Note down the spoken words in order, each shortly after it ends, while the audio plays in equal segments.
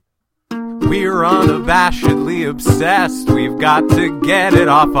We're unabashedly obsessed. We've got to get it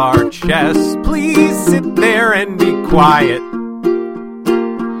off our chest. Please sit there and be quiet.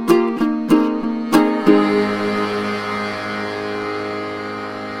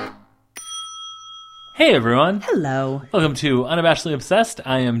 Hey everyone. Hello. Welcome to Unabashedly Obsessed.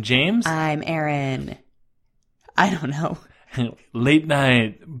 I am James. I'm Erin. I don't know. Late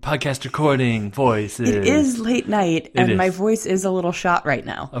night podcast recording voices. It is late night, and is. my voice is a little shot right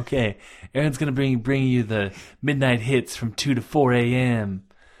now. Okay. Erin's going to bring you the midnight hits from 2 to 4 a.m.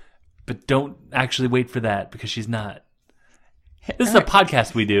 But don't actually wait for that because she's not. This is a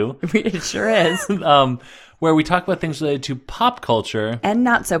podcast we do. It sure is. Where we talk about things related to pop culture. And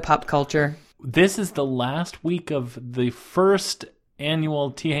not so pop culture. This is the last week of the first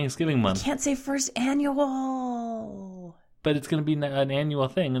annual Thanksgiving month. Can't say first annual. But it's going to be an annual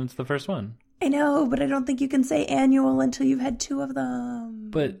thing, and it's the first one. I know, but I don't think you can say annual until you've had two of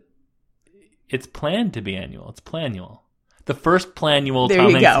them. But it's planned to be annual. It's planual. The first planual there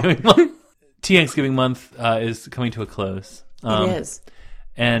you Thanksgiving go. month. Thanksgiving month is coming to a close. It is.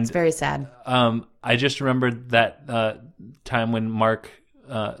 And it's very sad. I just remembered that time when Mark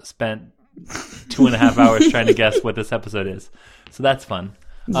spent 2.5 hours trying to guess what this episode is. So that's fun.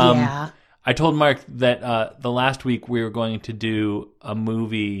 Yeah. I told Mark that the last week we were going to do a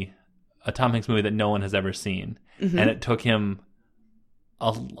Tom Hanks movie that no one has ever seen. Mm-hmm. And it took him a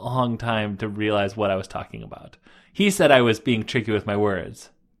long time to realize what I was talking about. He said I was being tricky with my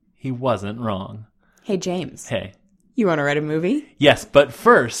words. He wasn't wrong. Hey, James. Hey. You want to write a movie? Yes, but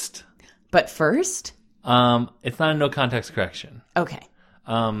first... But first? It's not a no context correction. Okay.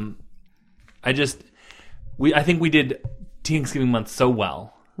 I think we did Thanksgiving month so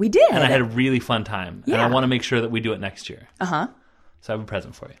well. We did. And I had a really fun time. Yeah. And I want to make sure that we do it next year. Uh-huh. So I have a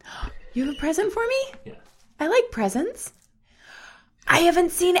present for you. You have a present for me? Yeah. I like presents. I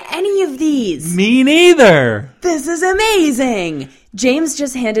haven't seen any of these. Me neither. This is amazing. James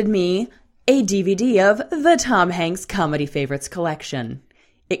just handed me a DVD of the Tom Hanks Comedy Favorites collection.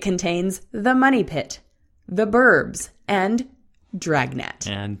 It contains The Money Pit, The Burbs, and Dragnet.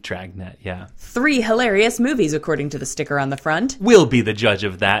 And Dragnet, yeah. 3 hilarious movies, according to the sticker on the front. We'll be the judge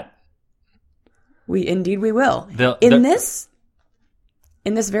of that. Indeed we will. In this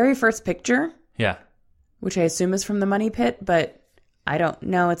very first picture, yeah, which I assume is from The Money Pit, but I don't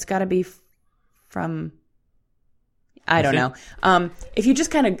know. It's got to be from... I don't know. If you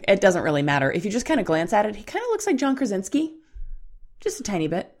just kind of... It doesn't really matter. If you just kind of glance at it, he kind of looks like John Krasinski. Just a tiny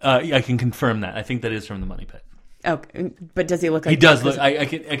bit. I can confirm that. I think that is from The Money Pit. Okay, but does he look like... He does look... I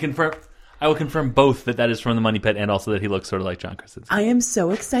confirm... I will confirm both that is from The Money Pit and also that he looks sort of like John Krasinski. I am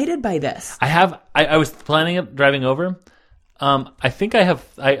so excited by this. I was planning it driving over. I think I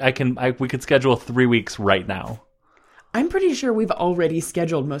have... we could schedule 3 weeks right now. I'm pretty sure we've already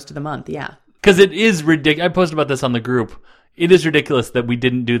scheduled most of the month, yeah. Because it is ridiculous. I posted about this on the group. It is ridiculous that we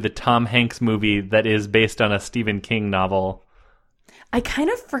didn't do the Tom Hanks movie that is based on a Stephen King novel. I kind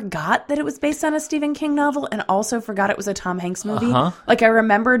of forgot that it was based on a Stephen King novel and also forgot it was a Tom Hanks movie. Uh-huh. Like, I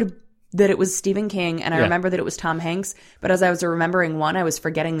remembered that it was Stephen King and I remember that it was Tom Hanks, but as I was remembering one, I was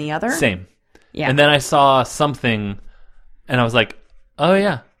forgetting the other. Same. Yeah. And then I saw something and I was like, oh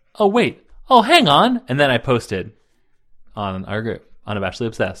yeah. Oh wait. Oh, hang on. And then I posted on our group, Unabashedly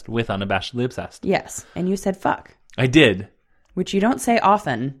Obsessed, with Unabashedly Obsessed. Yes. And you said fuck. I did. Which you don't say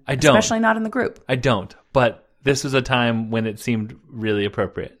often. I don't. Especially not in the group. I don't. But this was a time when it seemed really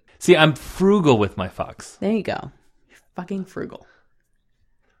appropriate. See, I'm frugal with my fucks. There you go. You're fucking frugal.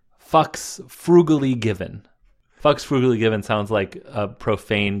 Fucks frugally given. Fucks frugally given sounds like a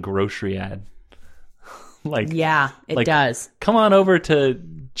profane grocery ad. Yeah, it does. Come on over to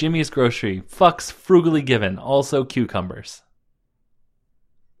Jimmy's Grocery. Fucks frugally given. Also cucumbers.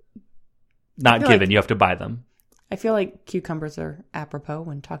 Not given. You have to buy them. I feel like cucumbers are apropos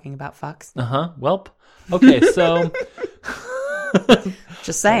when talking about fucks. Uh-huh. Welp. Okay, so...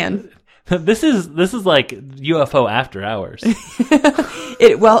 Just saying. This is like UFO after hours.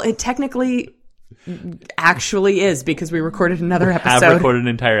 It technically actually is because we recorded another episode. Have recorded an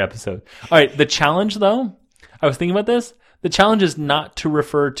entire episode. All right, the challenge though, I was thinking about this. The challenge is not to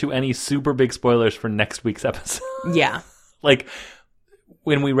refer to any super big spoilers for next week's episode. Yeah. Like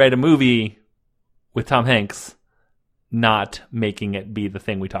when we write a movie with Tom Hanks, not making it be the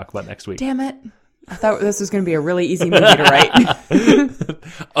thing we talk about next week. Damn it. I thought this was going to be a really easy movie to write.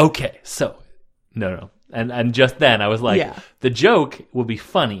 Okay, so no. And just then I was like, the joke will be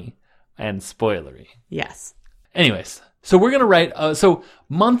funny and spoilery. Yes. Anyways, so we're going to write... so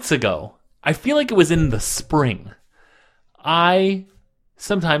months ago, I feel like it was in the spring.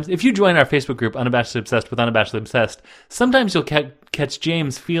 Sometimes, if you join our Facebook group, Unabashedly Obsessed with Unabashedly Obsessed, sometimes you'll catch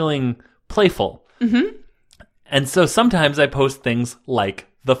James feeling playful. Mm-hmm. And so sometimes I post things like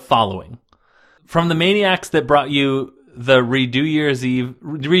the following. From the maniacs that brought you the Redo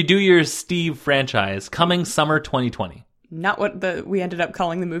Year's Steve franchise, coming summer 2020. Not what we ended up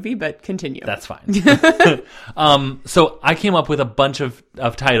calling the movie, but continue. That's fine. So I came up with a bunch of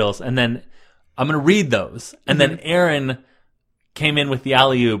titles, and then I'm going to read those. And then Aaron came in with the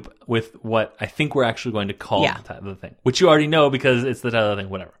alley-oop with what I think we're actually going to call the title of the thing, which you already know because it's the title of the thing,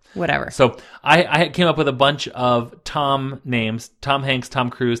 whatever. So I came up with a bunch of Tom names: Tom Hanks, Tom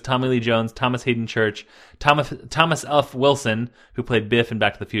Cruise, Tommy Lee Jones, Thomas Hayden Church, Thomas F. Wilson, who played Biff in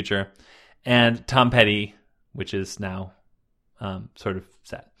Back to the Future, and Tom Petty, which is now sort of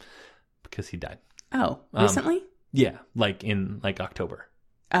sad because he died. Oh, recently? Yeah, in October.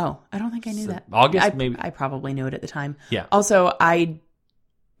 Oh, I don't think I knew that. August, maybe? I probably knew it at the time. Yeah. Also, I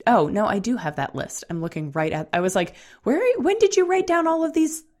do have that list. I'm looking right at, I was like, when did you write down all of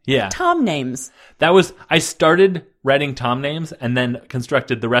these Tom names? I started writing Tom names and then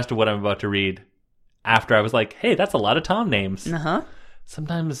constructed the rest of what I'm about to read after I was like, hey, that's a lot of Tom names. Uh-huh.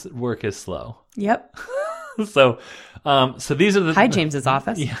 Sometimes work is slow. Yep. So these are the... Hi, James's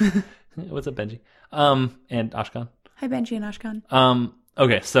office. Yeah. What's up, Benji? And Ashkan. Hi, Benji and Ashkan.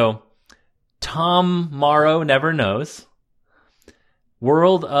 Okay, so Tom Morrow Never Knows.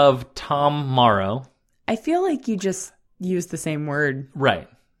 World of Tom Morrow. I feel like you just used the same word. Right.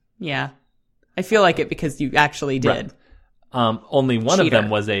 Yeah. I feel like it because you actually did. Right. Only one Cheater. of them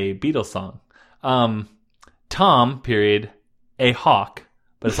was a Beatles song. Tom, period, a hawk,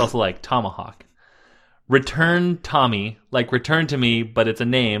 but it's also like tomahawk. Return Tommy, like return to me, but it's a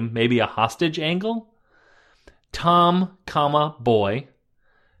name, maybe a hostage angle. Tom, comma, boy.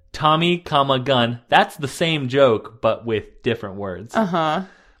 Tommy, comma, gun. That's the same joke, but with different words. Uh-huh.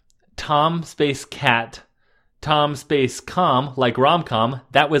 Tom space cat. Tom space com, like rom-com.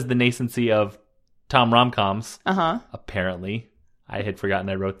 That was the nascency of Tom rom-coms. Uh-huh. Apparently. I had forgotten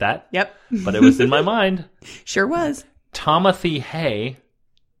I wrote that. Yep. But it was in my mind. Sure was. Tomothy Hay.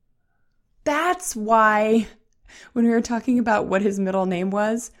 That's why when we were talking about what his middle name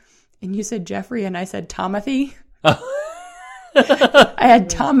was, and you said Jeffrey and I said Tomothy. I had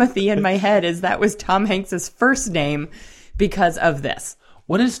Tomothy in my head as that was Tom Hanks's first name because of this.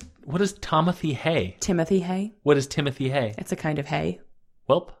 What is Tomothy Hay? Timothy Hay. What is Timothy Hay? It's a kind of hay.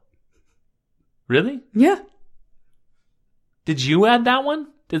 Welp. Really? Yeah. Did you add that one?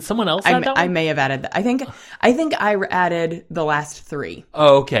 Did someone else add that one? I may have added that. I think I added the last three.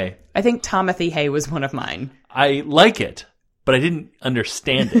 Oh, okay. I think Tomothy Hay was one of mine. I like it, but I didn't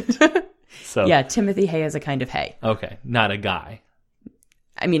understand it. So yeah, Timothy Hay is a kind of hay. Okay, not a guy.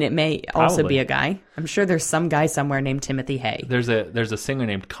 I mean, it may also be a guy. I'm sure there's some guy somewhere named Timothy Hay. There's a singer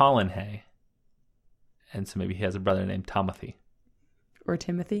named Colin Hay, and so maybe he has a brother named Tomothy. Or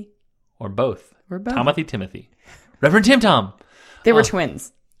Timothy. Or both. Tomothy Timothy. Reverend Tim Tom. They were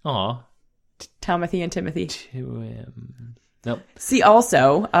twins. Aw. Tomothy and Timothy. Nope. See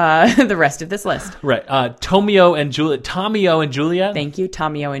also the rest of this list. Right. Tomio and Juliet. Thank you,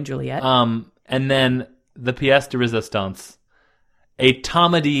 Tomio and Juliet. And then the pièce de résistance, a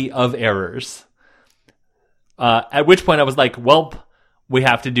comedy of errors. At which point I was like, "Welp, we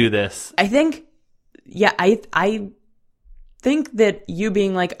have to do this." I think that you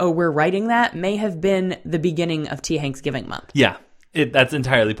being like, "Oh, we're writing that," may have been the beginning of T. Hanksgiving month. Yeah, that's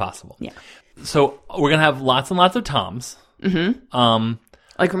entirely possible. Yeah. So we're gonna have lots and lots of Toms. Mm-hmm.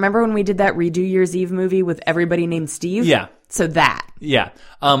 Like, remember when we did that Redo Year's Eve movie with everybody named Steve? Yeah. So that. Yeah.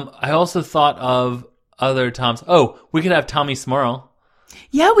 I also thought of other Toms. Oh, we could have Tommy Smurl.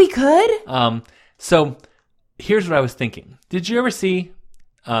 Yeah, we could. So here's what I was thinking. Did you ever see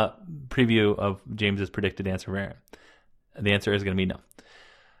a preview of James's predicted answer for Aaron? The answer is going to be no.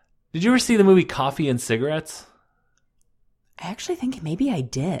 Did you ever see the movie Coffee and Cigarettes? I actually think maybe I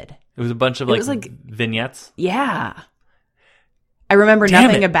did. It was a bunch of like vignettes. Yeah. I remember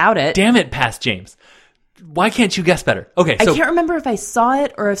nothing about it. Damn it, past James. Why can't you guess better? Okay, so... I can't remember if I saw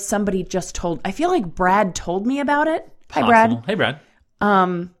it or if somebody just told... I feel like Brad told me about it. Possible. Hi, Brad. Hey,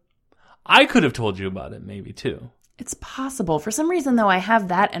 Brad. I could have told you about it, maybe, too. It's possible. For some reason, though, I have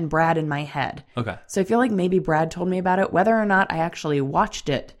that and Brad in my head. Okay. So I feel like maybe Brad told me about it. Whether or not I actually watched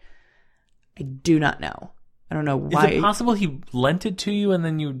it, I do not know. I don't know why. Is it possible he lent it to you and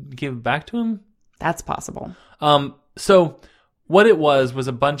then you gave it back to him? That's possible. So what it was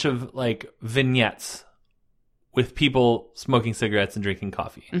a bunch of like vignettes with people smoking cigarettes and drinking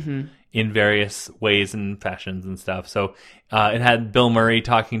coffee in various ways and fashions and stuff. So it had Bill Murray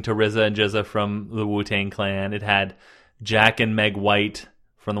talking to RZA and GZA from the Wu-Tang Clan. It had Jack and Meg White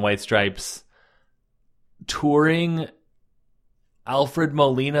from the White Stripes touring Alfred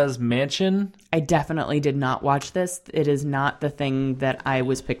Molina's mansion. I definitely did not watch this. It is not the thing that I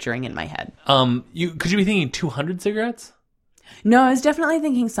was picturing in my head. Could you be thinking 200 cigarettes? No, I was definitely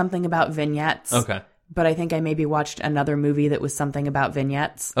thinking something about vignettes. Okay. But I think I maybe watched another movie that was something about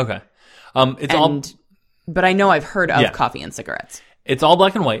vignettes. Okay. But I know I've heard of Coffee and Cigarettes. It's all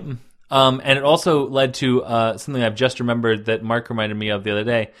black and white. And it also led to something I've just remembered that Mark reminded me of the other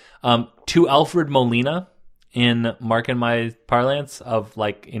day. To Alfred Molina, in Mark and my parlance of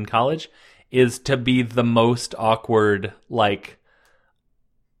like in college, is to be the most awkward, like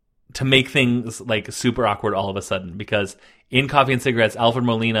to make things like super awkward all of a sudden. Because in Coffee and Cigarettes, Alfred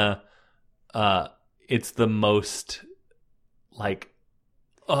Molina, it's the most like,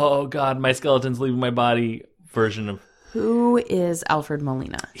 oh God, my skeleton's leaving my body version of. Who is Alfred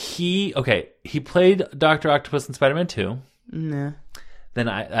Molina? He played Dr. Octopus in Spider-Man 2. Nah. Then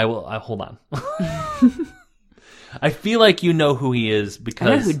I will hold on. I feel like you know who he is because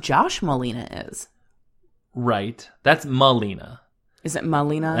I know who Josh Molina is. Right. That's Molina. Is it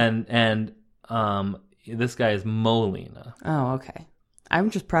Molina? And this guy is Molina. Oh, okay. I'm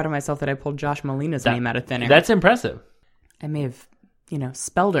just proud of myself that I pulled Josh Molina's name out of thin air. That's impressive. I may have,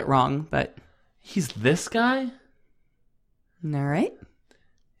 spelled it wrong, but he's this guy? All right.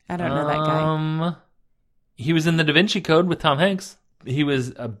 I don't know that guy. He was in the Da Vinci Code with Tom Hanks. He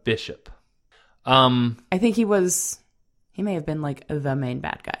was a bishop. I think he may have been like the main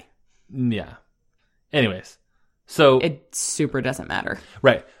bad guy. Yeah. Anyways. So it super doesn't matter.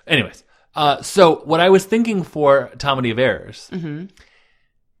 Right. Anyways. So what I was thinking for Comedy of Errors,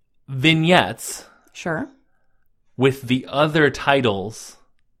 vignettes. Sure. With the other titles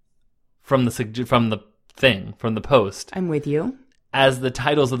from the post. I'm with you. As the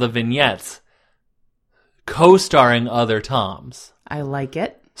titles of the vignettes, co-starring other Toms. I like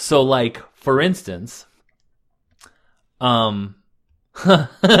it. So, like, for instance, Tom, a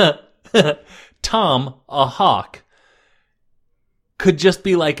hawk, could just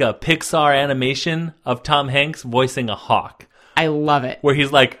be like a Pixar animation of Tom Hanks voicing a hawk. I love it. Where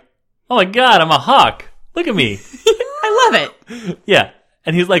he's like, oh my God, I'm a hawk. Look at me. I love it. Yeah.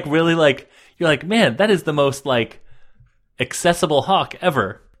 And he's like, really like, you're like, man, that is the most like accessible hawk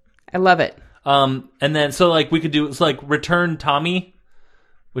ever. I love it. And then, so like we could do, so like Return Tommy,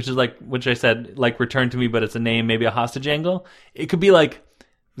 which I said, like Return to Me, but it's a name, maybe a hostage angle. It could be like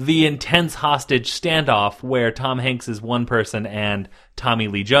the intense hostage standoff where Tom Hanks is one person and Tommy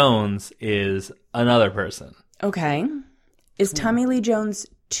Lee Jones is another person. Okay. Is Tommy Lee Jones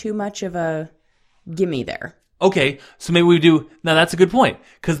too much of a gimme there? Okay, so maybe we do, now that's a good point,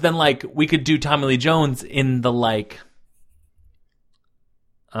 because then like we could do Tommy Lee Jones in the like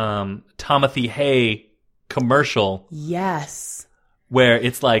Timothy Hay commercial. Yes. Where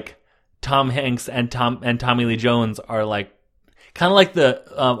it's like Tom Hanks and Tommy Lee Jones are like kind of like the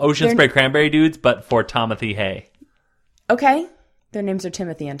Ocean Spray Cranberry dudes, but for Timothy Hay. Okay. Their names are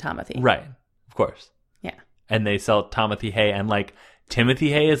Timothy and Timothy. Right. Of course. Yeah. And they sell Timothy Hay, and like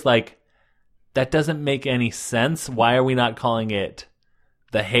Timothy Hay is like, that doesn't make any sense. Why are we not calling it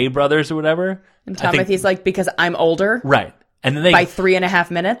the Hay Brothers or whatever? And Timothy's like, because I'm older. Right. And then by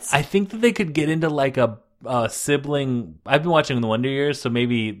 3.5 minutes. I think that they could get into like a sibling. I've been watching The Wonder Years, so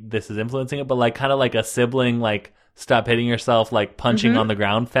maybe this is influencing it, but like kind of like a sibling, like stop hitting yourself, like punching on the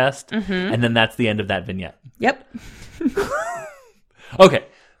ground fest. Mm-hmm. And then that's the end of that vignette. Yep. Okay.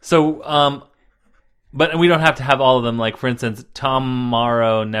 So, but we don't have to have all of them. Like, for instance, Tom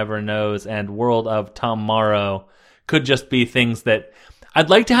Morrow Never Knows and World of Tom Morrow could just be things that I'd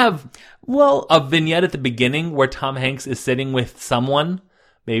like to have. Well, a vignette at the beginning where Tom Hanks is sitting with someone,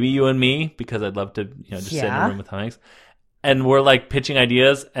 maybe you and me, because I'd love to, just sit in a room with Tom Hanks, and we're like pitching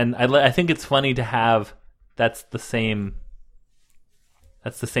ideas. And I think it's funny to have that's the same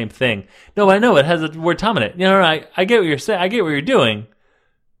thing. No, I know it has the word Tom in it. I get what you're saying. I get what you're doing.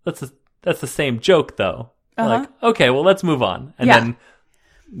 That's the same joke, though. Like, okay, well, let's move on. And then,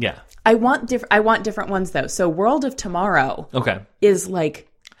 yeah. I want different ones, though. So World of Tomorrow is like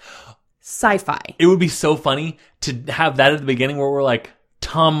sci-fi. It would be so funny to have that at the beginning where we're like,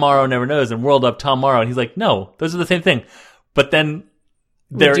 Tom Morrow Never Knows and World of Tom Morrow. And he's like, no, those are the same thing. But then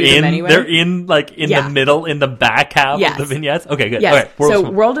they're in the middle, in the back half of the vignettes. Okay, good. Yes. Okay, so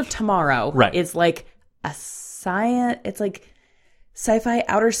World of Tomorrow is like a science, it's like sci-fi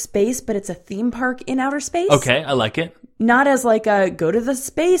outer space, but it's a theme park in outer space. Okay, I like it. Not as like a go to the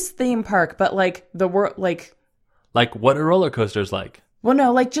space theme park, but like the world, like what a roller coaster's like. Well,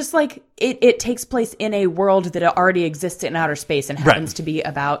 no, like just like it takes place in a world that already exists in outer space and happens to be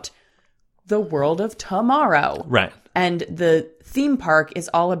about the world of tomorrow. Right. And the theme park is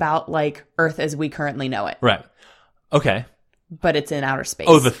all about like Earth as we currently know it. Right. Okay. but it's in outer space.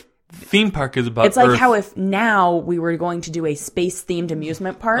 Oh, the theme park is about It's like Earth. how if now we were going to do a space-themed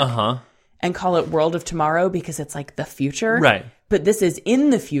amusement park and call it World of Tomorrow because it's like the future. Right. But this is in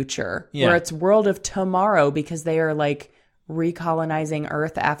the future Yeah. where it's World of Tomorrow because they are like recolonizing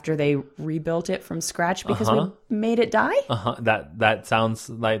Earth after they rebuilt it from scratch because we made it die. That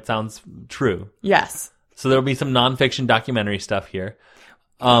sounds true. Yes. So there'll be some nonfiction documentary stuff here.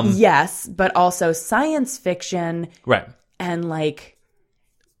 Yes, but also science fiction Right. and like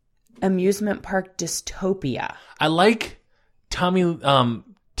amusement park dystopia. I like Tom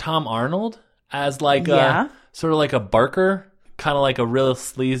Arnold as like Yeah. a sort of like a Barker, kind of like a real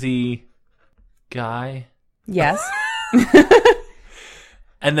sleazy guy. Yes.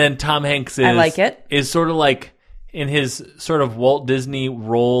 And then Tom Hanks is I like it. Is sort of like in his sort of Walt Disney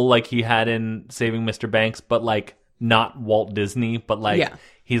role like he had in Saving Mr. Banks, but like not Walt Disney, but like Yeah.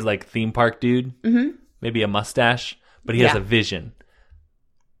 he's like theme park dude. Mm-hmm. Maybe a mustache, but he has Yeah. a vision.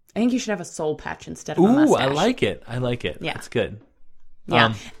 I think you should have a soul patch instead of a Ooh, mustache. I like it. I like it. Yeah. It's good.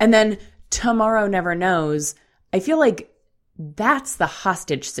 Yeah. And then Tomorrow Never Knows. I feel like that's the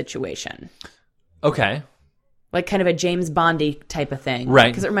hostage situation. Okay. Like kind of a James Bondy type of thing. Right.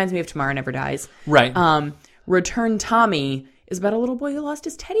 Because it reminds me of Tomorrow Never Dies. Right. Return Tommy is about a little boy who lost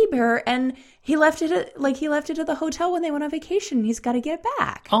his teddy bear and he left it at the hotel when they went on vacation. He's got to get it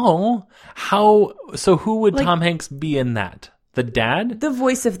back. Oh, so who would Tom Hanks be in that? The dad? The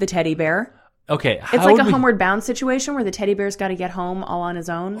voice of the teddy bear. Okay. It's how like would a we- Homeward Bound situation where the teddy bear's got to get home all on his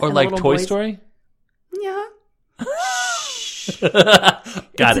own. Or and like the Toy little boy's- Story? Yeah. Got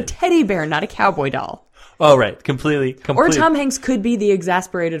It's a it. teddy bear, not a cowboy doll. Oh, right. Completely. Or Tom Hanks could be the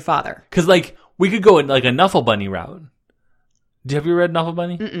exasperated father. Because like we could go in like a Knuffle Bunny route. Have you read Knuffle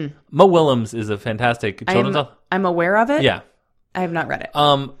Bunny? Mm-mm. Mo Willems is a fantastic children's author. I'm aware of it. Yeah. I have not read it.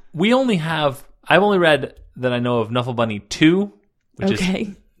 I've only read that I know of Knuffle Bunny 2, which Okay.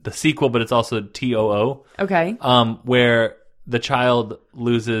 is the sequel, but it's also TOO. Okay. Where the child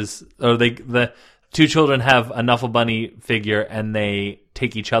loses, or the two children have a Knuffle Bunny figure and they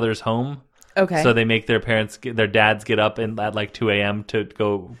take each other's home. Okay. So they make their dads get up at like 2 a.m. to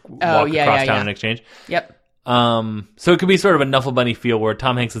go walk yeah, across yeah, town yeah. in exchange. Yep. So it could be sort of a Knuffle Bunny feel where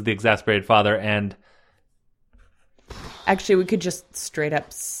Tom Hanks is the exasperated father and Actually, we could just straight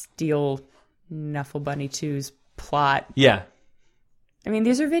up steal Knuffle Bunny 2's plot. yeah. I mean,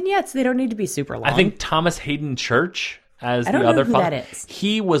 these are vignettes. They don't need to be super long. I think Thomas Hayden Church as I don't the know other who father. that is.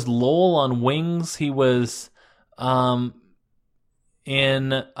 He was Lowell on Wings. He was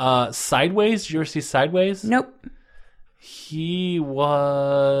in Sideways. Did you ever see Sideways? Nope. He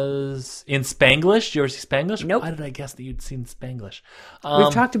was in Spanglish. Did you ever see Spanglish? Nope. Why did I guess that you'd seen Spanglish?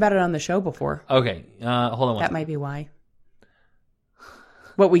 We've talked about it on the show before. Okay, hold on one That might be why.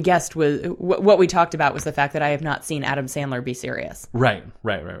 What we guessed was what we talked about was the fact that I have not seen Adam Sandler be serious. Right.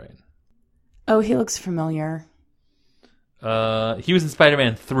 Oh, he looks familiar. He was in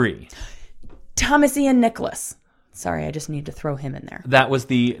Spider-Man 3. Thomas Ian Nicholas. Sorry, I just need to throw him in there. That was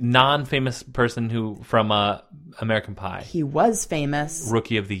the non-famous person who from American Pie. He was famous.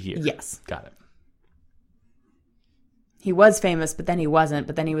 Rookie of the Year. Yes. Got it. He was famous, but then he wasn't.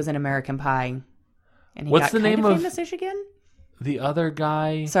 But then he was in American Pie. And he What's got the kind name of of- famous-ish again? The other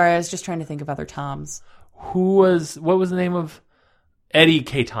guy Sorry, I was just trying to think of other Toms. what was the name of Eddie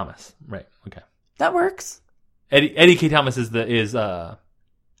K. Thomas? Right. Okay. That works. Eddie K. Thomas is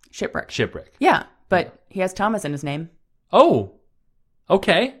Shipwreck. Shipwreck. Yeah, but he has Thomas in his name. Oh.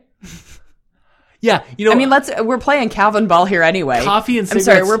 Okay. Yeah, you know I mean, we're playing Calvin Ball here anyway. Coffee and I'm cigarettes.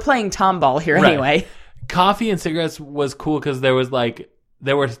 sorry, we're playing Tom Ball here Right. anyway. Coffee and cigarettes was cool because there were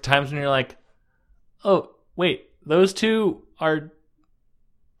times when you're like, oh, wait, those two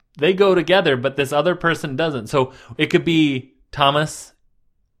they go together, but this other person doesn't. So it could be Thomas,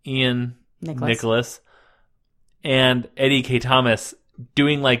 Ian, Nicholas, and Eddie K. Thomas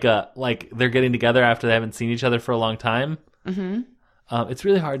doing like they're getting together after they haven't seen each other for a long time. Mm-hmm. It's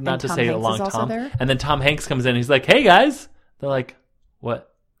really hard not And to Tom say Hanks a long is also time. there? And then Tom Hanks comes in and he's like, hey guys. They're like,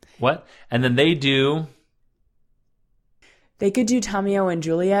 what? And then they could do Tomeo and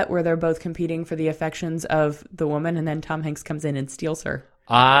Juliet where they're both competing for the affections of the woman and then Tom Hanks comes in and steals her.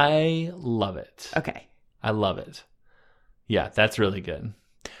 I love it. Okay. I love it. Yeah, that's really good.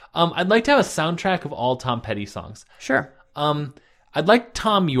 I'd like to have a soundtrack of all Tom Petty songs. Sure. I'd like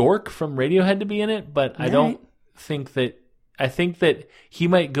Tom York from Radiohead to be in it, but I don't think that. I think that he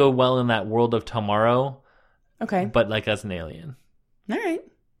might go well in that World of Tomorrow, Okay. but like as an alien, All right.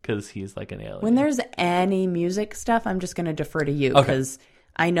 because he's like an alien. When there's any music stuff, I'm just going to defer to you Okay. because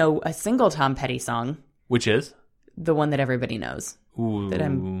I know a single Tom Petty song, Which is? the one that everybody knows, Ooh, that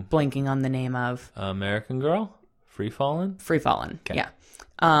I'm blanking on the name of. American Girl Free Fallin'? Free Fallin'. Okay. Yeah.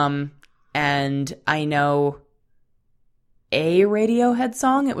 And I know a Radiohead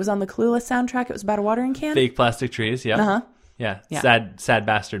song. It was on the Clueless soundtrack. It was about a watering can. Fake Plastic Trees, yeah. Uh-huh. Yeah. Yeah. Sad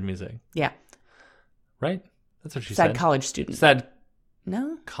bastard music. Yeah. Right? That's what she Sad said. college student. Sad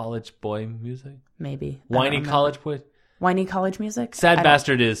No? college boy music. Maybe. I don't Whiny remember. college boy. Whiny college music? Sad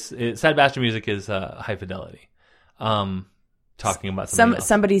bastard music is High Fidelity. Talking about something else.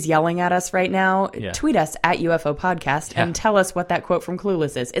 Somebody's yelling at us right now. Yeah. Tweet us at UFO Podcast and tell us what that quote from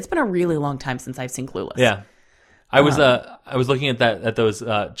Clueless is. It's been a really long time since I've seen Clueless. Yeah. I was looking at those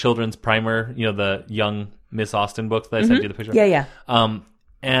children's primer, the young Miss Austen books that I sent you the picture of. Yeah.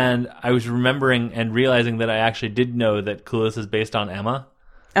 And I was remembering and realizing that I actually did know that Clueless is based on Emma.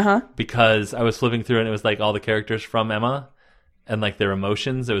 Uh-huh. Because I was flipping through and it was like all the characters from Emma and like their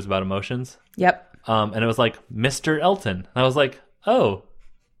emotions. It was about emotions. Yep. And it was like Mr. Elton. And I was like, oh,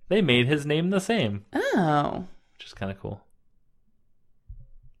 they made his name the same. Oh. Which is kind of cool.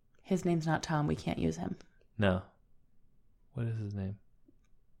 His name's not Tom. We can't use him. No. What is his name?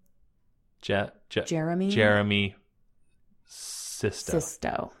 Jeremy? Jeremy Sisto.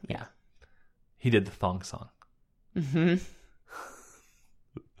 Sisto. Yeah. He did the thong song. Mm-hmm.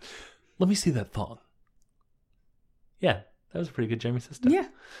 Let me see that thong. Yeah, that was a pretty good Jeremy Sisto. Yeah.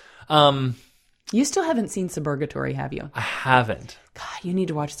 You still haven't seen Suburgatory, have you? I haven't. God, you need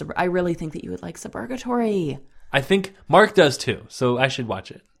to watch I really think that you would like Suburgatory. I think Mark does too, so I should watch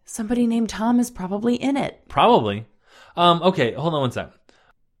it. Somebody named Tom is probably in it. Probably. Okay, hold on one second.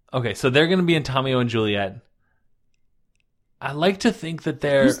 Okay, so they're going to be in Tommy and Juliet. I like to think that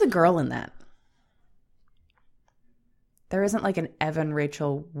they're... Who's the girl in that? There isn't like an Evan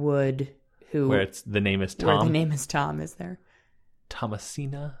Rachel Wood who... Where the name is Tom? Where the name is Tom, is there?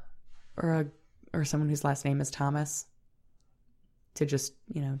 Thomasina? Or someone whose last name is Thomas. To just,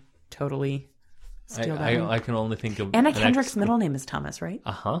 totally steal that name. I can only think of... Anna Kendrick's middle name is Thomas, right?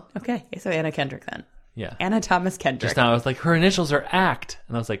 Uh-huh. Okay, so Anna Kendrick then. Yeah. Anna Thomas Kendrick. Just now I was like, her initials are ACT.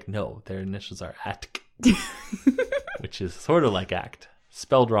 And I was like, no, their initials are ATK. Which is sort of like ACT.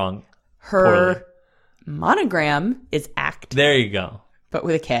 Spelled wrong. Her poorly. monogram is ACT. There you go. But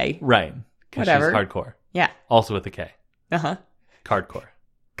with a K. Right. Because she's Whatever. hardcore. Yeah. Also with a K. Uh-huh. Cardcore.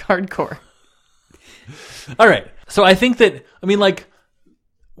 Hardcore. All right. So I think that,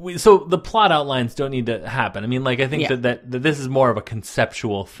 so the plot outlines don't need to happen. I think that this is more of a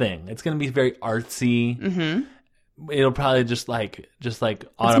conceptual thing. It's going to be very artsy. Mm-hmm. It'll probably just automatically It's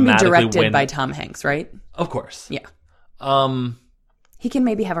going to be directed win. by Tom Hanks, right? Of course. Yeah. He He can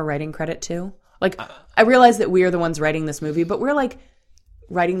maybe have a writing credit too. I realize that we are the ones writing this movie, but we're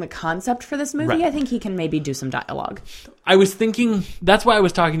writing the concept for this movie. Right. I think he can maybe do some dialogue. I was thinking, that's why I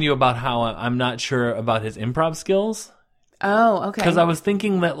was talking to you about how I'm not sure about his improv skills. Oh, okay. Because I was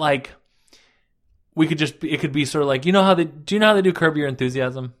thinking that we could it could be sort of do you know how they do Curb Your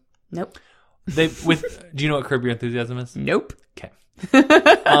Enthusiasm? Nope. Do you know what Curb Your Enthusiasm is? Nope. Okay.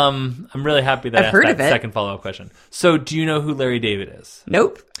 I'm really happy that I asked heard that of it. second follow-up question. So do you know who Larry David is?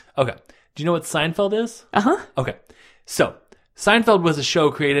 Nope. Okay. Do you know what Seinfeld is? Uh-huh. Okay. So Seinfeld was a show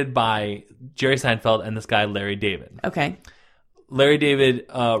created by Jerry Seinfeld and this guy Larry David. Okay. Larry David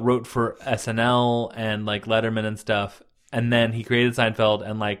wrote for SNL and Letterman and stuff, and then he created Seinfeld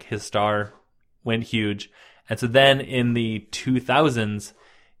and his star went huge. And so then in the 2000s,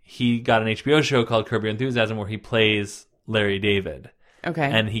 he got an HBO show called Curb Your Enthusiasm where he plays Larry David. Okay.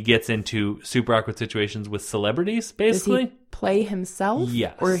 And he gets into super awkward situations with celebrities, Does basically. he play himself?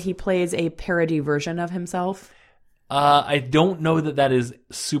 Yes. Or he plays a parody version of himself? I don't know that is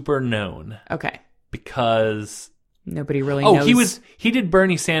super known Okay. because... Nobody really knows. He did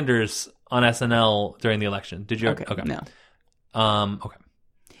Bernie Sanders on SNL during the election. Did you? Okay. No. Okay.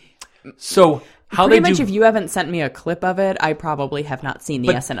 So how Pretty they much do? if you haven't sent me a clip of it, I probably have not seen the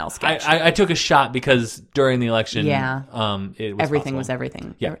but SNL sketch. I took a shot because during the election, Yeah. it was everything possible. was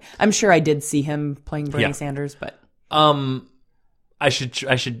everything. Yeah. I'm sure I did see him playing Bernie Yeah. Sanders, but I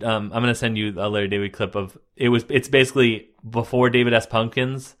should. I'm gonna send you a Larry David clip of it. It's basically before David S.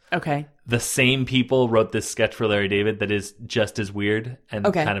 Pumpkins. okay. The same people wrote this sketch for Larry David that is just as weird and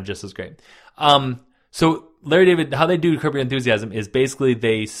Okay. kind of just as great. So Larry David, how they do Curb Your Enthusiasm is basically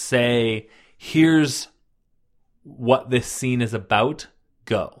they say, here's what this scene is about,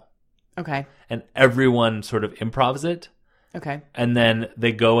 go. Okay. And everyone sort of improvs it. Okay. And then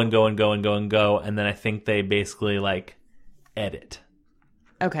they go and go and go and go and go. And then I think they basically edit.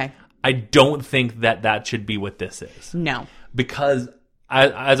 Okay. I don't think that should be what this is. No. Because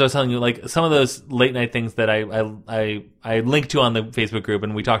as I was telling you, some of those late night things that I linked to on the Facebook group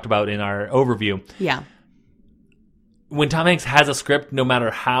and we talked about in our overview. Yeah. When Tom Hanks has a script, no matter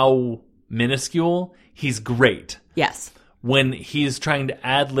how minuscule, he's great. Yes. When he's trying to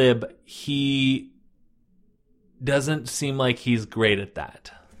ad-lib, he doesn't seem like he's great at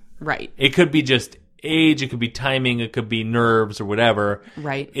that. Right. It could be just age, it could be timing, it could be nerves or whatever.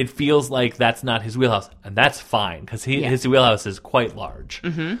 Right. It feels like that's not his wheelhouse, and that's fine because his wheelhouse is quite large.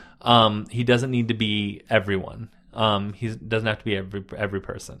 Mm-hmm. He doesn't need to be everyone. He doesn't have to be every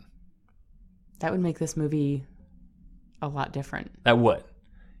person. That would make this movie a lot different. That would.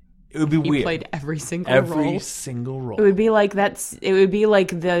 It would be weird. He played every single role. Every single role. It would be like it would be like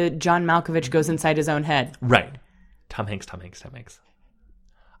the John Malkovich goes inside his own head. Right. Tom Hanks.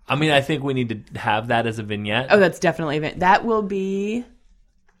 I mean, I think we need to have that as a vignette. Oh, that's definitely that will be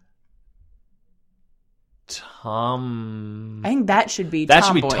Tom. I think that should be That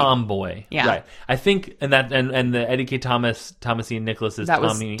should be Tomboy. Tomboy. Yeah. Right. I think and the Eddie K. Thomas Ian Nicholas is That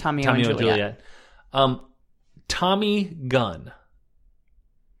was Tommy Tommy O and and Juliet. Tommy Gunn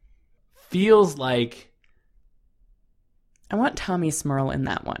feels like I want Tommy Smurl in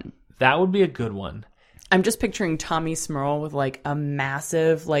that one. that would be a good one. I'm just picturing Tommy Smurl with like a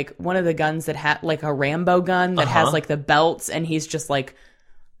massive, like one of the guns that had like a Rambo gun that has like the belts, and he's just like,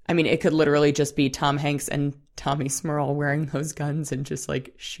 I mean, it could literally just be Tom Hanks and Tommy Smurl wearing those guns and just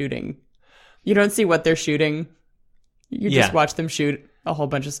like shooting. You don't see what they're shooting. You just watch them shoot a whole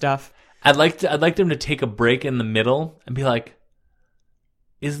bunch of stuff. I'd like them to take a break in the middle and be like,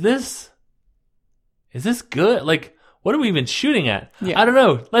 is this good? Like, what are we even shooting at? Yeah. I don't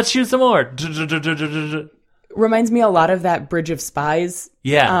know. Let's shoot some more. Reminds me a lot of that Bridge of Spies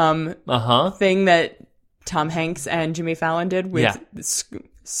Yeah. thing that Tom Hanks and Jimmy Fallon did with Yeah.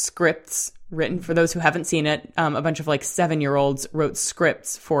 scripts written. For those who haven't seen it, a bunch of like 7-year-olds wrote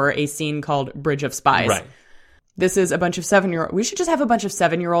scripts for a scene called Bridge of Spies. Right. This is a bunch of 7-year-olds. We should just have a bunch of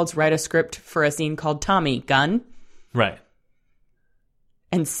 7-year-olds write a script for a scene called Tommy Gun Right.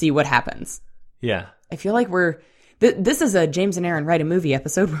 and see what happens. Yeah. I feel like this is a James and Aaron write a movie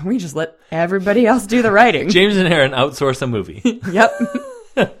episode where we just let everybody else do the writing. James and Aaron outsource a movie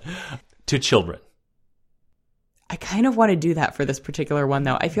Yep. to children. I kind of want to do that for this particular one,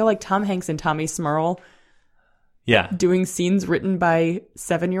 though. I feel like Tom Hanks and Tommy Smurl Yeah. doing scenes written by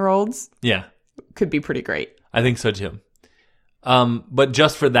 7-year-olds Yeah. could be pretty great. I think so too. But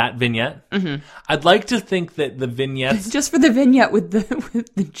just for that vignette, I'd like to think that the vignettes, Just for the vignette with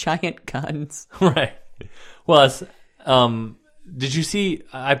the giant guns. right? Well, it's, did you see?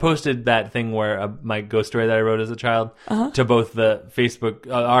 I posted that thing where my ghost story that I wrote as a child to both the Facebook,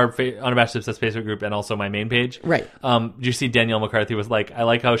 Unabashed Obsessed Facebook group, and also my main page. Right. Did you see Danielle McCarthy was like, I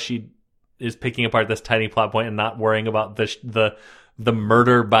like how she is picking apart this tiny plot point and not worrying about the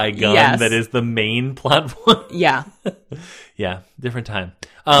murder by gun Yes. that is the main plot point. Yeah. Yeah, different time.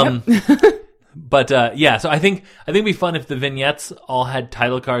 But so I think it'd be fun if the vignettes all had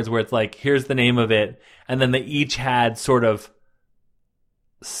title cards where it's like, here's the name of it, and then they each had sort of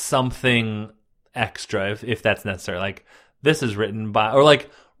something extra if that's necessary. Like, this is written by, or like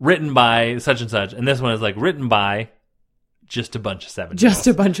written by such and such, and this one is like written by just a bunch of 7-year-olds. Just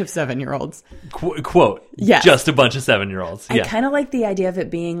a bunch of 7-year-olds. Quote. Yes. Just a bunch of 7-year-olds. I Yeah. kind of like the idea of it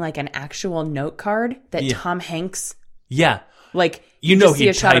being like an actual note card that Tom Hanks, Yeah. like, You know just see he'd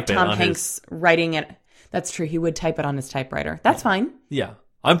a shot of type it Tom on Hanks writing it. That's true. He would type it on his typewriter. That's fine. Yeah.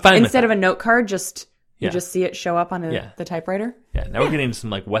 I'm fine Instead with of a note card, just you Yeah. just see it show up on Yeah. the typewriter. that. Yeah. Now we're getting into some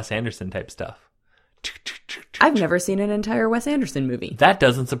like Wes Anderson type stuff. I've never seen an entire Wes Anderson movie. That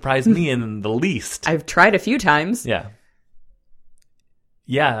doesn't surprise me in the least. I've tried a few times. Yeah.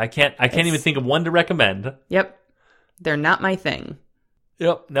 Yeah, I can't even think of one to recommend. Yep. They're not my thing.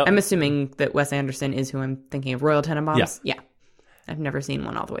 Yep. No. I'm assuming that Wes Anderson is who I'm thinking of. Royal Tenenbaums? Yeah. Yeah. I've never seen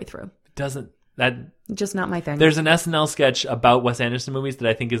one all the way through. Doesn't that Just not my thing. there's an SNL sketch about Wes Anderson movies that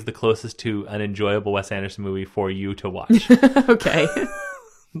I think is the closest to an enjoyable Wes Anderson movie for you to watch. Okay.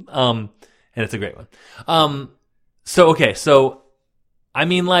 And it's a great one. So I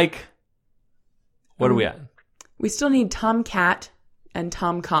mean, like, what are we at? We still need Tom Cat and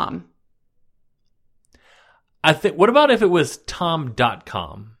Tom Com. I think, what about if it was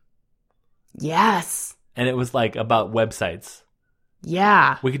tom.com Yes. and it was like about websites?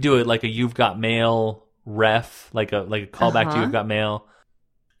 Yeah. We could do it like a You've Got Mail ref, like a callback to You've Got Mail.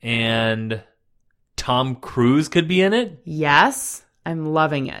 And Tom Cruise could be in it. Yes. I'm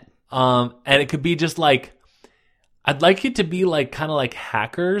loving it. And it could be just like, I'd like it to be like kind of like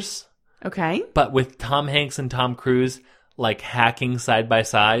Hackers, Okay. but with Tom Hanks and Tom Cruise like hacking side by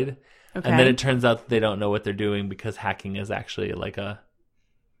side. Okay. And then it turns out that they don't know what they're doing because hacking is actually like a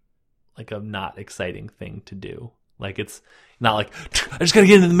not exciting thing to do. Like, it's not like, I just gotta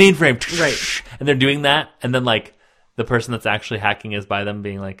get into the mainframe. Right. And they're doing that. And then like the person that's actually hacking is by them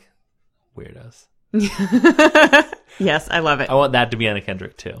being like, Weirdos. Yes, I love it. I want that to be Anna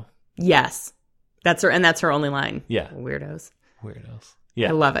Kendrick too. Yes. That's her only line. Yeah. Weirdos. Yeah.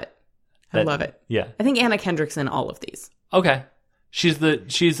 I love it. I love it. Yeah. I think Anna Kendrick's in all of these. Okay. She's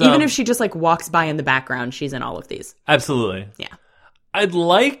Even if she just like walks by in the background, she's in all of these. Absolutely. Yeah. I'd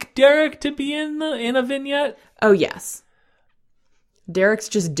like Derek to be in a vignette. Oh yes. Derek's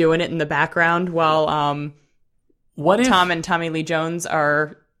just doing it in the background while What if Tom and Tommy Lee Jones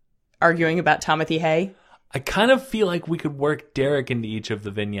are arguing about Timothy Hay? I kind of feel like we could work Derek into each of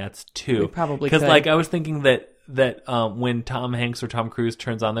the vignettes too. We probably because could. like I was thinking that when Tom Hanks or Tom Cruise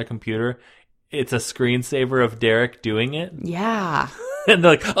turns on their computer, it's a screensaver of Derek doing it. Yeah. And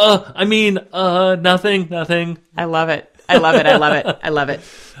they're like, nothing. I love it. I love it. I love it. I love it.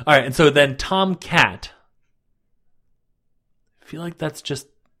 All right, and so then Tom Cat. I feel like that's just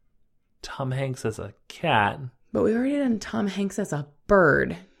Tom Hanks as a cat. But we already done Tom Hanks as a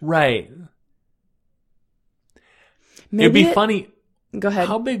bird. Right. Maybe It'd be funny. Go ahead.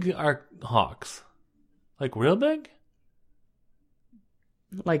 How big are hawks? Like real big?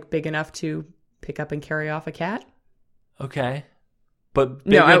 Like big enough to pick up and carry off a cat? Okay. But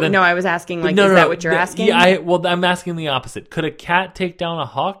I was asking, like, is that what you're asking? Yeah, I'm asking the opposite. Could a cat take down a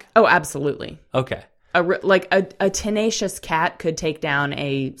hawk? Oh, absolutely. Okay. A tenacious cat could take down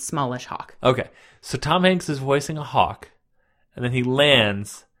a smallish hawk. Okay. So Tom Hanks is voicing a hawk, and then he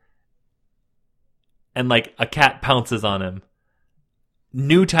lands, and like a cat pounces on him.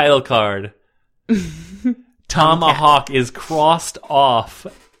 New title card. Tom a Hawk is crossed off,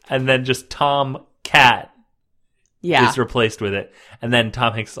 and then just Tom Cat is replaced with it. And then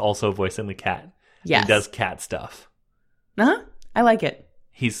Tom Hanks is also voicing the cat. Yes. He does cat stuff. Uh-huh. I like it.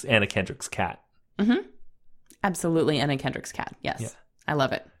 He's Anna Kendrick's cat. Mm-hmm. Absolutely Anna Kendrick's cat. Yes. Yeah. I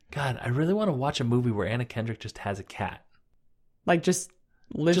love it. God, I really want to watch a movie where Anna Kendrick just has a cat. Like, just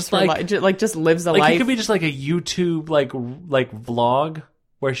lives Just her like- life. Like, just lives a Like life. it could be just like a YouTube like vlog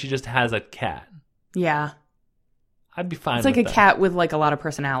where she just has a cat. Yeah. I'd be fine It's with like a that. cat with, like, a lot of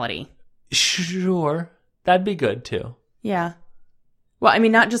personality. Sure. That'd be good too. Yeah. Well, I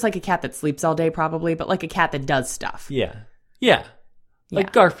mean, not just like a cat that sleeps all day, probably, but like a cat that does stuff. Yeah. Yeah. Like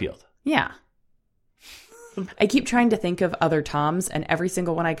Yeah. Garfield. Yeah. I keep trying to think of other Toms, and every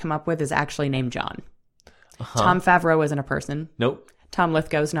single one I come up with is actually named John. Uh-huh. Tom Favreau isn't a person. Nope. Tom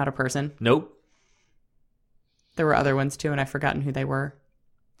Lithgow's not a person. Nope. There were other ones too, and I've forgotten who they were.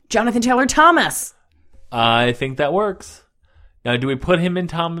 Jonathan Taylor Thomas! I think that works. Now, do we put him in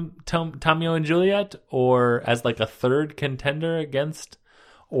Tomeo and Juliet, or as like a third contender against,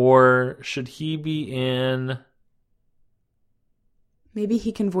 or should he be in? Maybe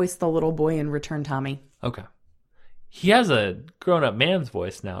he can voice the little boy in Return Tommy. Okay, he has a grown-up man's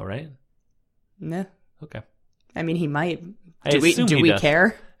voice now, right? Nah. Okay. I mean, he might. I Do we assume he does.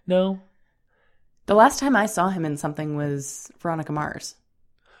 care? No. The last time I saw him in something was Veronica Mars.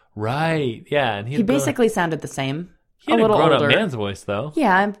 Right. Yeah, and He basically sounded the same. he had a little grown-up older. man's voice though.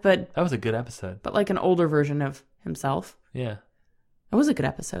 Yeah, but That was a good episode. like an older version of himself. Yeah. It was a good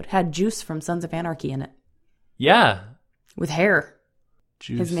episode. Had Juice from Sons of Anarchy in it. Yeah. With hair.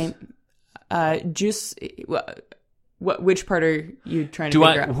 Juice. His name. Juice. Which part are you trying to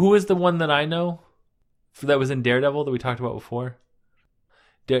figure out? Who is the one that I know that was in Daredevil that we talked about before?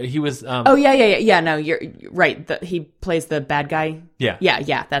 He was. Oh yeah. No, you're right. He plays the bad guy. Yeah.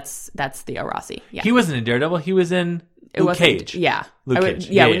 Yeah. That's Theo Rossi. Yeah. He wasn't in Daredevil. He was in Luke Cage. Yeah. Luke Cage.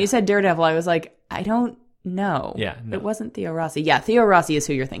 Yeah. When Yeah. you said Daredevil, I was like, I don't know. Yeah, no. It wasn't Theo Rossi. Yeah, Theo Rossi is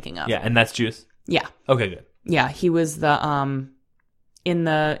who you're thinking of. Yeah, and that's Juice. Yeah. Okay, good. Yeah, he was the in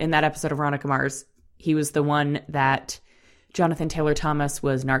that episode of Veronica Mars, he was the one that Jonathan Taylor Thomas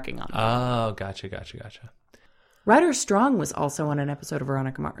was narking on. Oh, gotcha. Ryder Strong was also on an episode of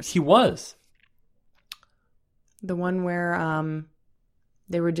Veronica Mars. He was. The one where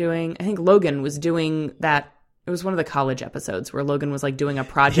they were doing, I think Logan was doing that. It was one of the college episodes where Logan was like doing a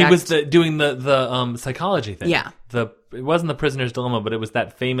project. He was doing the psychology thing. Yeah. It wasn't the prisoner's dilemma, but it was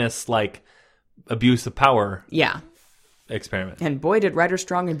that famous like abuse of power Yeah. experiment. And boy, did Ryder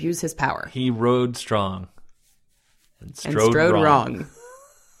Strong abuse his power. He rode strong and And strode wrong.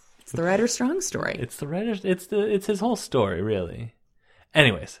 It's the Ryder Strong story. It's the writer. It's his whole story, really.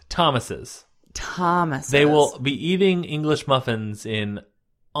 Anyways, Thomases. Thomas. They will be eating English muffins in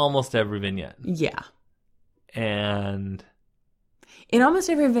almost every vignette, Yeah. and In almost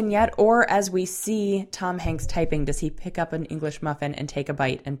every vignette, or as we see Tom Hanks typing, does he pick up an English muffin and take a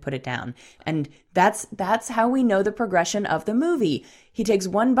bite and put it down? And that's how we know the progression of the movie. He takes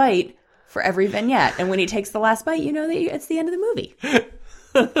one bite for every vignette, and when he takes the last bite, you know that it's the end of the movie.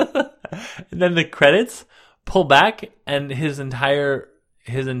 and then the credits pull back, and his entire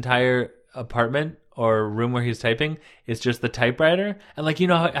apartment or room where he's typing is just the typewriter. And like,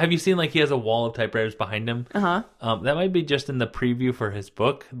 have you seen like he has a wall of typewriters behind him? That might be just in the preview for his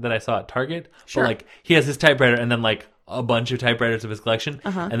book that I saw at Target. Sure. But like he has his typewriter and then like a bunch of typewriters of his collection.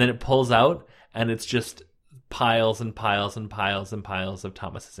 And then it pulls out and it's just piles and piles and piles and piles of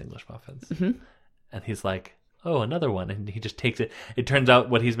Thomas's English muffins. And he's like, oh, another one. And he just takes it. It turns out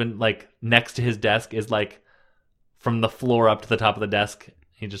what he's been like next to his desk is like from the floor up to the top of the desk.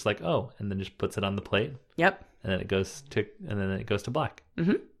 He just like, oh, and then just puts it on the plate. Yep. And then it goes to black.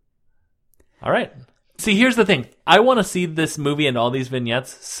 All right. See, here's the thing. I want to see this movie and all these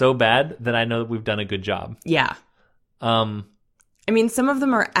vignettes so bad that I know that we've done a good job. Yeah. I mean, some of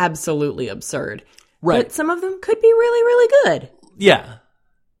them are absolutely absurd. Right. But some of them could be really, really good. Yeah.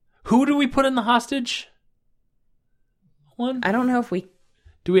 Who do we put in the hostage one? I don't know if we...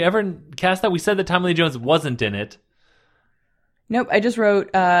 Do we ever cast that? We said that Tommy Lee Jones wasn't in it. Nope, I just wrote...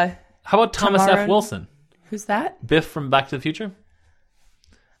 How about Thomas F. Wilson? Who's that? Biff from Back to the Future?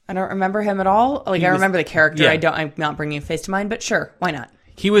 I don't remember him at all. Like, I remember the character. Yeah. I'm not bringing a face to mind, but sure, why not?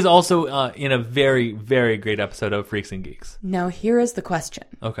 He was also in a very, very great episode of Freaks and Geeks. Now, here is the question.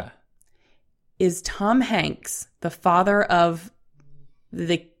 Okay. Is Tom Hanks the father of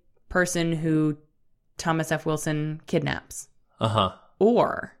the person who Thomas F. Wilson kidnaps?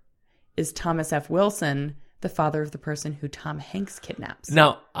 Or is Thomas F. Wilson the father of the person who Tom Hanks kidnaps?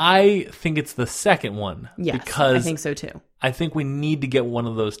 Now, I think it's the second one. Yes, because I think so too. I think we need to get one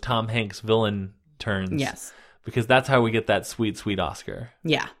of those Tom Hanks villain turns. Yes. Because that's how we get that sweet, sweet Oscar.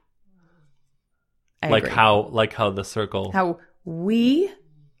 Yeah. I agree. How the circle... How we,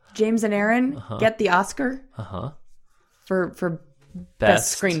 James and Aaron, get the Oscar for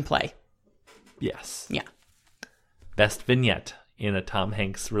best screenplay. Yes. Yeah. Best vignette in a Tom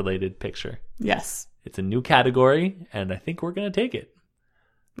Hanks related picture. Yes. It's a new category, and I think we're going to take it.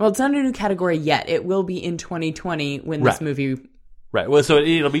 Well, it's not a new category yet. It will be in 2020 when this movie... Right. Well, so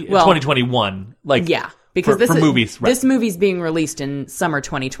it'll be 2021. Like, yeah, because for movies. Right. This movie's being released in summer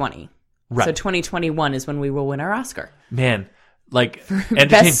 2020. Right. So 2021 is when we will win our Oscar. Man, like...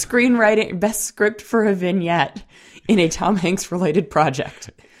 Best screenwriting, best script for a vignette in a Tom Hanks related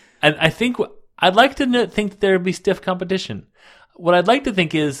project. And I think... I'd like to think that there would be stiff competition. What I'd like to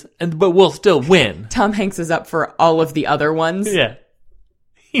think is... But we'll still win. Tom Hanks is up for all of the other ones. Yeah.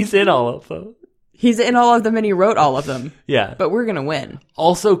 He's in all of them. He's in all of them and he wrote all of them. Yeah. But we're going to win.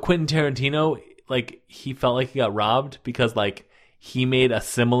 Also, Quentin Tarantino, like, he felt like he got robbed because, like, he made a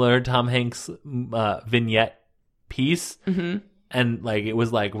similar Tom Hanks vignette piece. And, like, it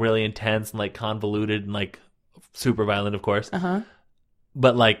was, like, really intense and, like, convoluted and, like, super violent, of course.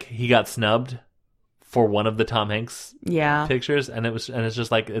 But, like, he got snubbed for one of the Tom Hanks pictures. And it's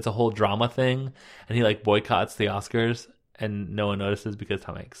just, like, it's a whole drama thing. And he, like, boycotts the Oscars. And no one notices because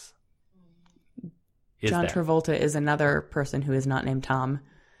Tom Hanks is John there. Travolta is another person who is not named Tom,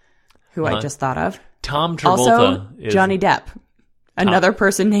 who I just thought of. Tom Travolta also, is... Johnny Depp. Another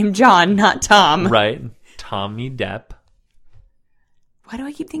person named John, not Tom. Right. Tommy Depp. Why do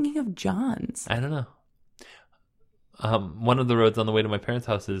I keep thinking of Johns? I don't know. One of the roads on the way to my parents'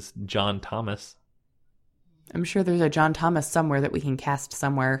 house is John Thomas. I'm sure there's a John Thomas somewhere that we can cast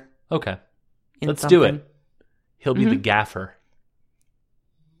somewhere. Okay. Let's do it. He'll be the gaffer.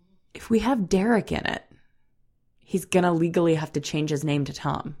 If we have Derek in it, he's going to legally have to change his name to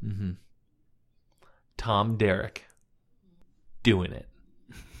Tom. Tom Derek. Doing it.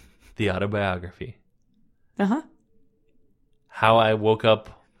 The autobiography. How I woke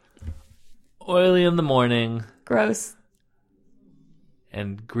up oily in the morning. Gross.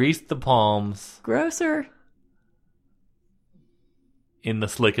 And greased the palms. Grosser. In the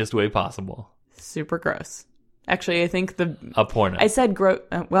slickest way possible. Super gross. Actually, I think a porno. I said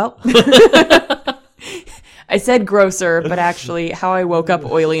I said grosser, but actually how I woke up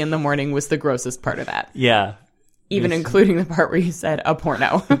oily in the morning was the grossest part of that. Yeah. Even including the part where you said a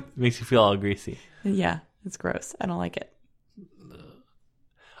porno. Makes you feel all greasy. Yeah, it's gross. I don't like it.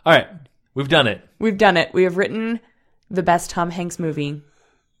 All right. We've done it. We've done it. We have written the best Tom Hanks movie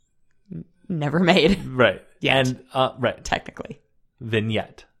never made. Right. Yet. And, right. Technically.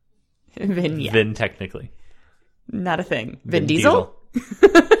 Vignette. Vin technically. Not a thing. Vin Diesel?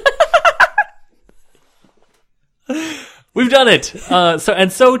 We've done it.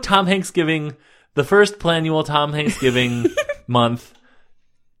 So Tom Hanks giving the first plannual Tom Hanks giving month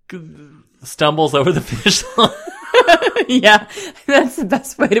stumbles over the finish line. Yeah, that's the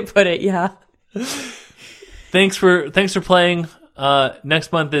best way to put it. Yeah. Thanks for playing.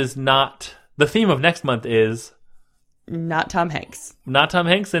 Next month is not the theme of next month is not Tom Hanks. Not Tom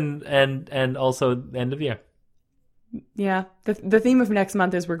Hanks and also end of year. Yeah. The theme of next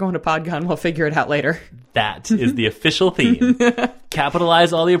month is we're going to PodCon. We'll figure it out later. That is the official theme.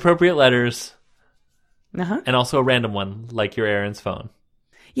 Capitalize all the appropriate letters. Uh-huh. And also a random one, like your Aaron's phone.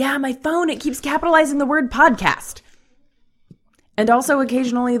 Yeah, my phone, it keeps capitalizing the word podcast. And also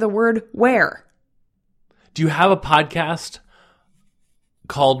occasionally the word where. Do you have a podcast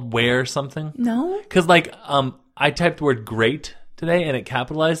called Where something? No. Because, like, I typed the word great today and it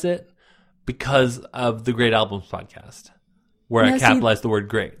capitalized it because of the Great Albums podcast, where I capitalized the word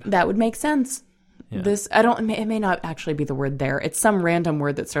great. That would make sense. Yeah. It may not actually be the word there. It's some random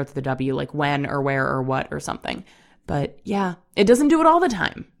word that starts with a W, like when or where or what or something. But yeah, it doesn't do it all the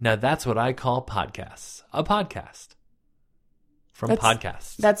time. Now that's what I call podcasts. A podcast. From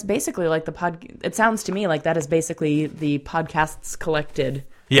podcasts. That's basically like it sounds to me like that is basically the podcasts collected.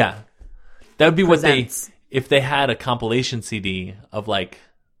 Yeah. That would be presents. if they had a compilation CD of like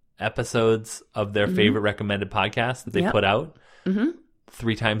episodes of their favorite recommended podcasts that they put out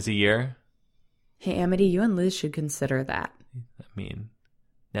 3 times a year. Hey, Amity, you and Liz should consider that. I mean,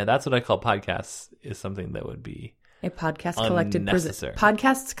 now that's what I call podcasts, is something that would be a podcast collected unnecessary.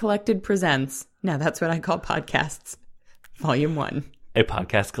 Podcasts collected presents. Now that's what I call podcasts. Volume 1. A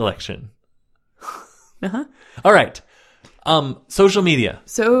podcast collection. Uh-huh. All right. Social media.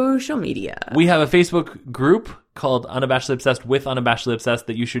 Social media. We have a Facebook group called Unabashedly Obsessed with Unabashedly Obsessed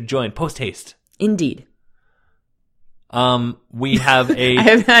that you should join post haste. Indeed. We have a...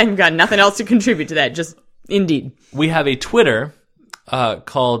 I've got nothing else to contribute to that. Just indeed. We have a Twitter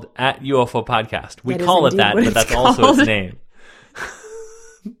called @UFO Podcast. We call it that, but that's also its name.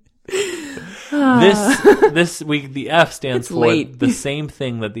 This week, the F stands for the same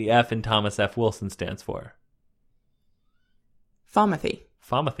thing that the F in Thomas F. Wilson stands for. Fomathy.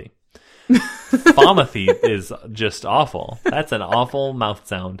 Fomathy. Fomathy is just awful. That's an awful mouth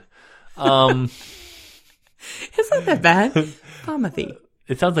sound. It's not that bad. Fomathy.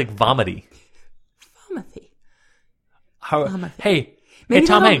 It sounds like vomity. Fomathy. Hey,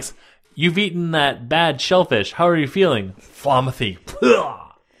 Tom Hanks, you've eaten that bad shellfish. How are you feeling? Fomathy.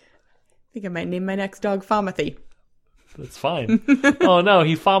 I think I might name my next dog Fomathy. That's fine. Oh no,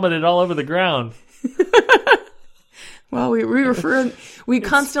 he vomited all over the ground. Well, we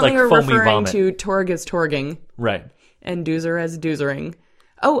constantly like are foamy referring vomit. to Torg as Torging. Right. And Doozer as Doozering.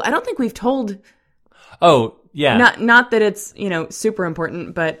 Oh, I don't think we've told. Oh, yeah. Not that it's, super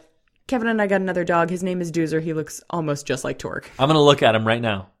important, but Kevin and I got another dog. His name is Doozer. He looks almost just like Torg. I'm going to look at him right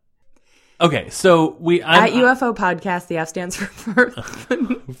now. Okay, so at UFO Podcast, the F stands for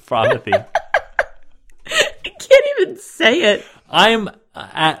Fomathy. I can't even say it. I'm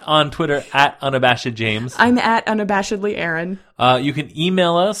on Twitter at unabashedjames. I'm at unabashedly Aaron. You can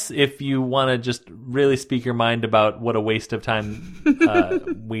email us if you want to just really speak your mind about what a waste of time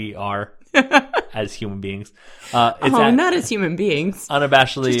we are as human beings. Not as human beings.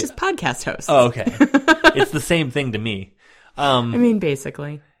 Unabashedly. Just as podcast hosts. Oh, okay. It's the same thing to me. I mean,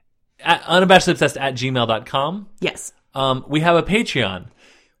 basically. Unabashedlyobsessed@gmail.com. Yes. We have a Patreon.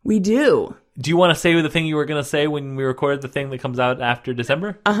 We do. Do you want to say the thing you were going to say when we recorded the thing that comes out after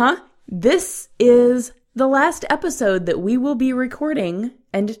December? Uh-huh. This is the last episode that we will be recording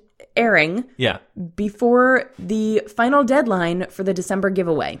and airing before the final deadline for the December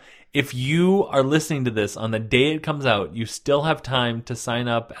giveaway. If you are listening to this on the day it comes out, you still have time to sign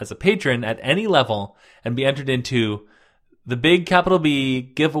up as a patron at any level and be entered into the big capital B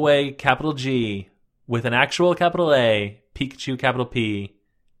giveaway capital G with an actual capital A, Pikachu capital P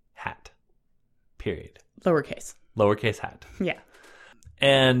hat. Period. Lowercase hat. Yeah.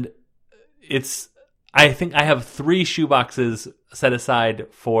 And I think I have 3 shoeboxes set aside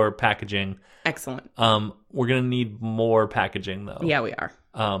for packaging. Excellent. We're going to need more packaging though. Yeah, we are.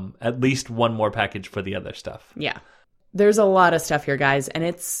 At least one more package for the other stuff. Yeah. There's a lot of stuff here, guys, and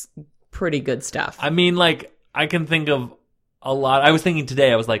it's pretty good stuff. I mean, like, I can think of a lot. I was thinking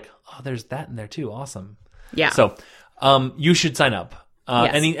today, I was like, oh, there's that in there too. Awesome. Yeah. So, you should sign up.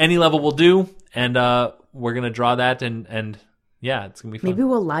 Yes. Any level will do, and we're going to draw that, and yeah, it's going to be fun. Maybe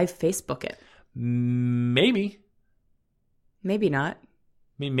we'll live Facebook it. Maybe. Maybe not. I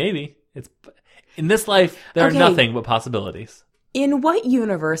mean, maybe. It's in this life, there are nothing but possibilities. In what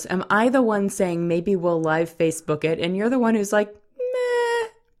universe am I the one saying maybe we'll live Facebook it, and you're the one who's like, meh?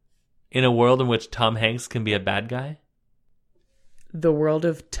 In a world in which Tom Hanks can be a bad guy? The world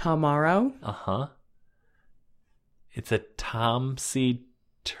of tomorrow? Uh-huh. It's a topsy-turvy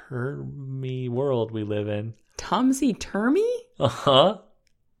world we live in. Tomsy-turvy? Uh-huh.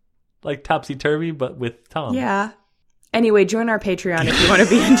 Like topsy-turvy, but with Tom. Yeah. Anyway, join our Patreon if you want to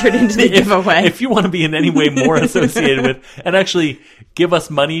be entered into the giveaway. If you want to be in any way more associated with, and actually give us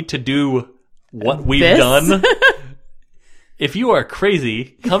money to do what we've done, if you are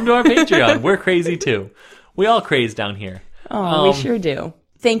crazy, come to our Patreon. We're crazy too. We all craze down here. Oh, we sure do.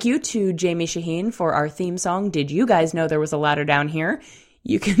 Thank you to Jamie Shaheen for our theme song. Did you guys know there was a ladder down here?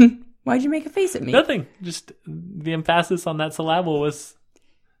 You can... Why'd you make a face at me? Nothing. Just the emphasis on that syllable was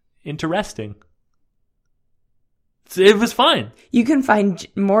interesting. It was fine. You can find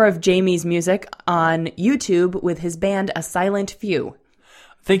more of Jamie's music on YouTube with his band A Silent Few.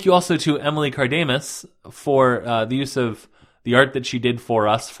 Thank you also to Emily Cardamus for the use of the art that she did for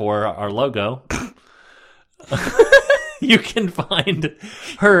us for our logo. You can find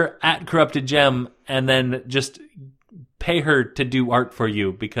her at Corrupted Gem and then just pay her to do art for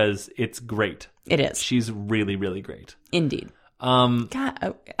you because it's great. It is. She's really, really great. Indeed.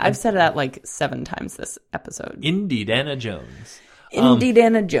 God, I've said that like 7 times this episode. Indiana Jones.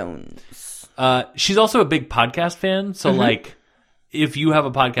 Indiana Jones. She's also a big podcast fan, so like if you have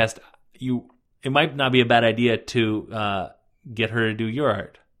a podcast, it might not be a bad idea to get her to do your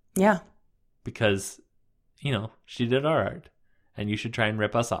art. Yeah. Because, she did our art. And you should try and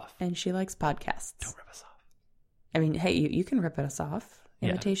rip us off. And she likes podcasts. Don't rip us off. I mean, hey, you can rip us off. Yeah.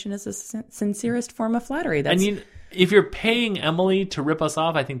 Imitation is the sincerest form of flattery. If you're paying Emily to rip us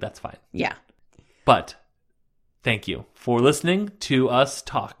off, I think that's fine. Yeah. But thank you for listening to us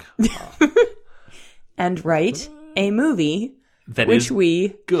talk. And write a movie that which is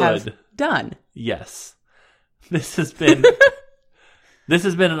we good. have done. Yes. This has been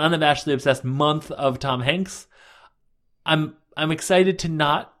an unabashedly obsessed month of Tom Hanks. I'm excited to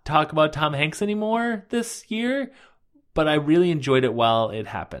not talk about Tom Hanks anymore this year, but I really enjoyed it while it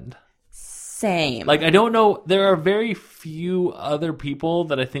happened. Same. Like, I don't know, there are very few other people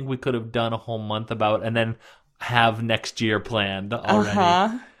that I think we could have done a whole month about and then have next year planned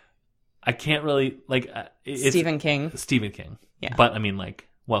already. I can't really, Stephen King. Stephen King. Yeah. But, I mean,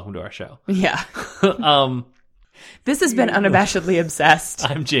 welcome to our show. Yeah. This has been Unabashedly Obsessed.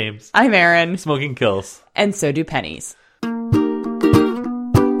 I'm James. I'm Aaron. Smoking kills. And so do pennies.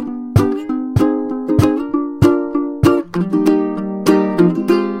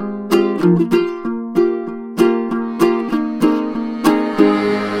 Thank you.